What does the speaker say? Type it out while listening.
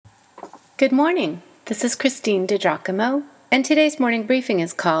Good morning. This is Christine DiGiacomo, and today's morning briefing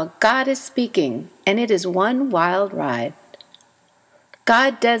is called God is Speaking, and it is one wild ride.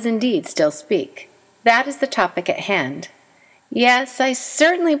 God does indeed still speak. That is the topic at hand. Yes, I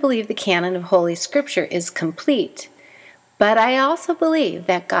certainly believe the canon of Holy Scripture is complete, but I also believe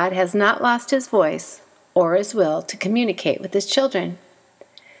that God has not lost his voice or his will to communicate with his children.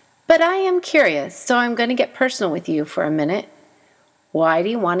 But I am curious, so I'm going to get personal with you for a minute. Why do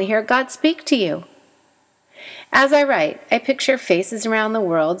you want to hear God speak to you? As I write, I picture faces around the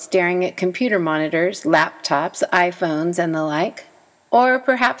world staring at computer monitors, laptops, iPhones, and the like, or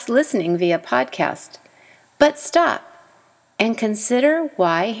perhaps listening via podcast. But stop and consider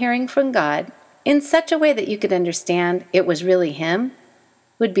why hearing from God in such a way that you could understand it was really him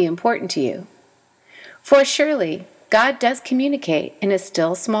would be important to you. For surely, God does communicate in a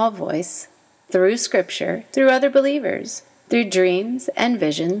still small voice, through Scripture, through other believers, through dreams and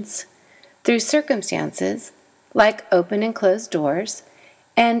visions, through circumstances like open and closed doors,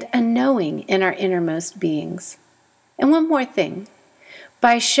 and a knowing in our innermost beings. And one more thing,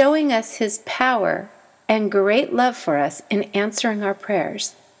 by showing us his power and great love for us in answering our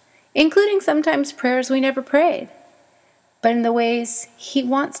prayers, including sometimes prayers we never prayed, but in the ways he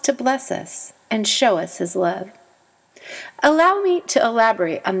wants to bless us and show us his love. Allow me to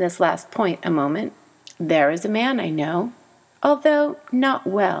elaborate on this last point a moment. There is a man I know, although not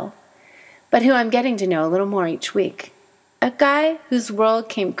well, but who I'm getting to know a little more each week. A guy whose world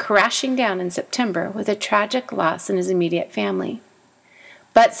came crashing down in September with a tragic loss in his immediate family.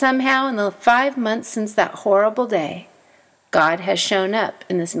 But somehow in the 5 months since that horrible day, God has shown up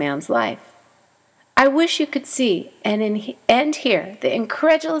in this man's life. I wish you could see and hear the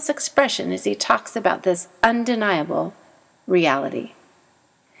incredulous expression as he talks about this undeniable reality.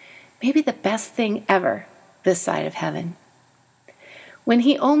 Maybe the best thing ever this side of heaven. When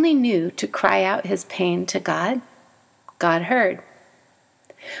he only knew to cry out his pain to God, God heard.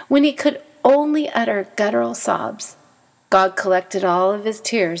 When he could only utter guttural sobs, God collected all of his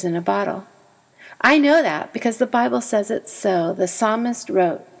tears in a bottle. I know that because the Bible says it so. The psalmist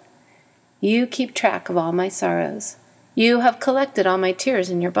wrote, "You keep track of all my sorrows. You have collected all my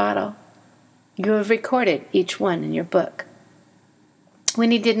tears in your bottle. You have recorded each one in your book." When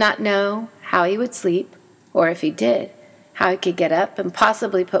he did not know how he would sleep, or if he did, how he could get up and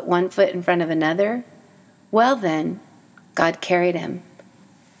possibly put one foot in front of another, well then, God carried him.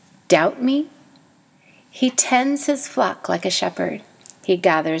 Doubt me? He tends his flock like a shepherd. He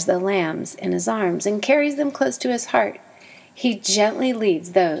gathers the lambs in his arms and carries them close to his heart. He gently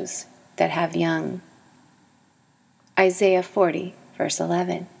leads those that have young. Isaiah 40, verse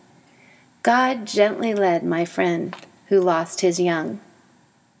 11. God gently led my friend who lost his young.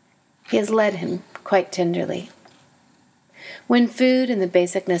 He has led him quite tenderly. When food and the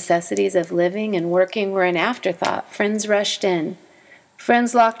basic necessities of living and working were an afterthought, friends rushed in.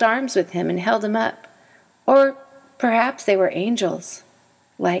 Friends locked arms with him and held him up. Or perhaps they were angels.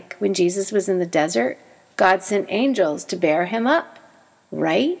 Like when Jesus was in the desert, God sent angels to bear him up,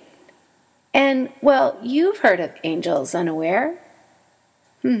 right? And, well, you've heard of angels unaware.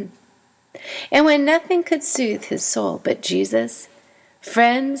 And when nothing could soothe his soul but Jesus,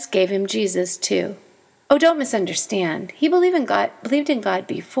 friends gave him Jesus too. Oh, don't misunderstand. He believed in God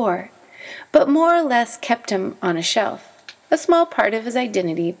before, but more or less kept him on a shelf, a small part of his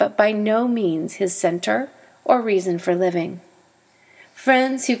identity, but by no means his center or reason for living.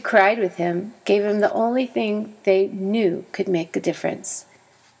 Friends who cried with him gave him the only thing they knew could make a difference,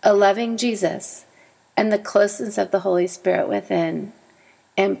 a loving Jesus and the closeness of the Holy Spirit within,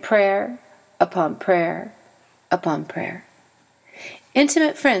 and prayer upon prayer upon prayer.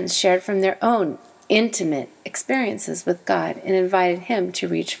 Intimate friends shared from their own intimate experiences with God and invited him to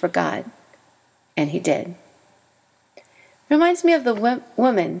reach for God. And he did. Reminds me of the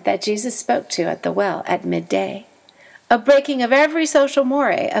woman that Jesus spoke to at the well at midday. A breaking of every social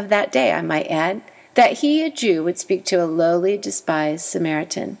mores of that day, I might add, that he, a Jew, would speak to a lowly, despised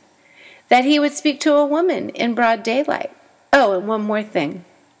Samaritan. That he would speak to a woman in broad daylight. Oh, and one more thing.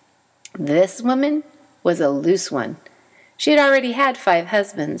 This woman was a loose one. She had already had 5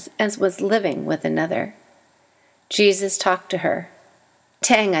 husbands and was living with another. Jesus talked to her.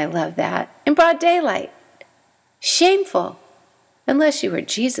 Dang, I love that. In broad daylight. Shameful. Unless you were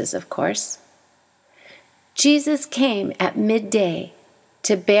Jesus, of course. Jesus came at midday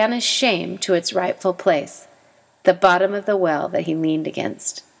to banish shame to its rightful place, the bottom of the well that he leaned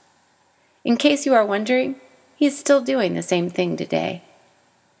against. In case you are wondering, he is still doing the same thing today.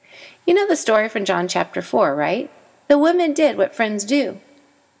 You know the story from John chapter 4, right? The women did what friends do.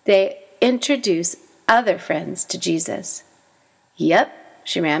 They introduced other friends to Jesus. Yep,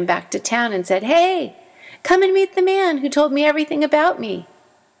 She ran back to town and said, "Hey, come and meet the man who told me everything about me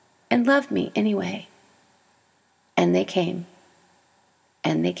and loved me anyway." And they came.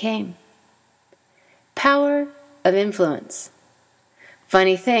 And they came. Power of influence.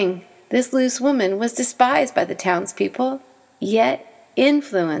 Funny thing, this loose woman was despised by the townspeople, yet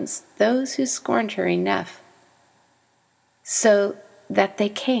influenced those who scorned her enough so that they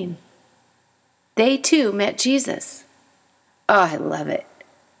came. They too met Jesus. Oh, I love it.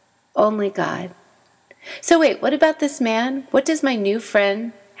 Only God. So wait, what about this man? What does my new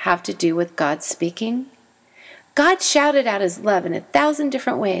friend have to do with God speaking? God shouted out his love in 1,000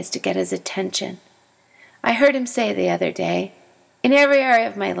 different ways to get his attention. I heard him say the other day, in every area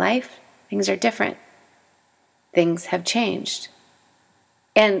of my life, things are different. Things have changed.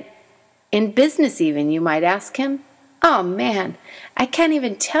 And in business even, you might ask him, oh man, I can't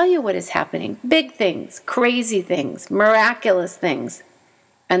even tell you what is happening. Big things, crazy things, miraculous things.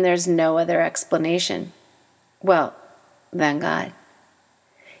 And there's no other explanation. Well, than God.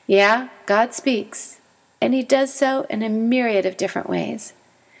 Yeah, God speaks, and he does so in a myriad of different ways.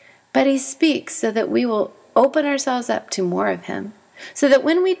 But he speaks so that we will open ourselves up to more of him, so that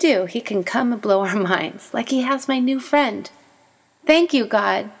when we do, he can come and blow our minds, like he has my new friend. Thank you,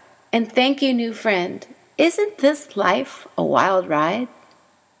 God, and thank you, new friend. Isn't this life a wild ride?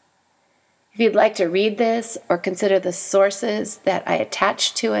 If you'd like to read this or consider the sources that I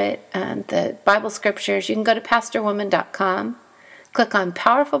attach to it, the Bible scriptures, you can go to pastorwoman.com, click on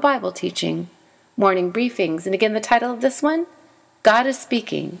Powerful Bible Teaching, Morning Briefings, and again, the title of this one, God is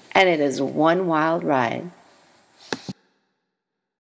Speaking, and it is one wild ride.